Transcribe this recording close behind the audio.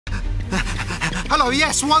Hello,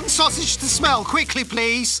 yes, one sausage to smell. Quickly,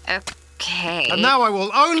 please. Okay. And now I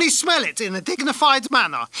will only smell it in a dignified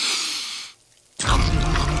manner. Can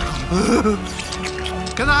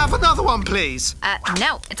I have another one, please?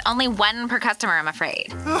 No. It's only one per customer, I'm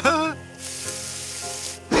afraid.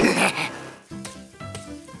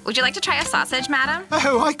 Would you like to try a sausage, madam?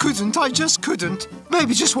 Oh, I couldn't. I just couldn't.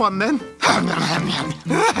 Maybe just one, then.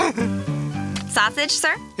 Sausage,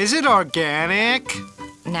 sir? Is it organic?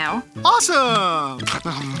 No. Awesome!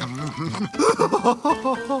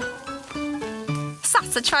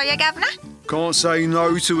 Sausage for you, Governor. Can't say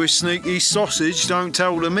no to a sneaky sausage, don't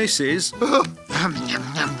tell the missus. Oh,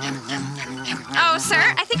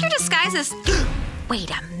 sir, I think your disguise is...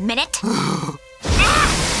 Wait a minute.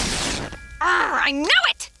 I knew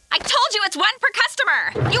it! I told you it's one per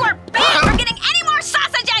customer! You are banned from getting any more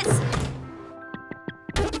sausages!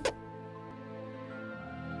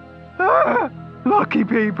 Lucky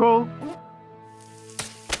people.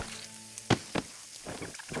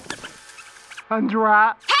 And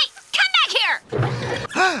rat. Hey, come back here!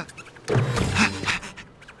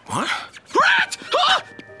 What? Rat!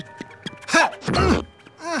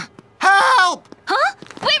 Help! Huh?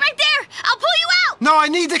 Wait right there! I'll pull you out! No, I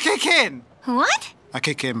need to kick in. What? A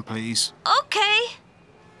kick in, please. Okay.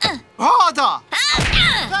 Harder!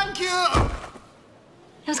 Thank you!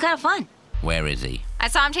 It was kind of fun. Where is he? I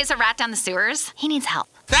saw him chase a rat down the sewers. He needs help.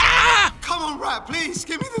 Ah! Come on, rat, please,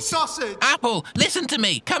 give me the sausage. Apple, listen to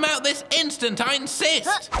me. Come out this instant, I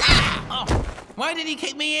insist. Oh, why did he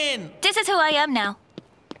kick me in? This is who I am now.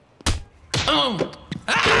 Oh.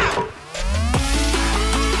 Ah!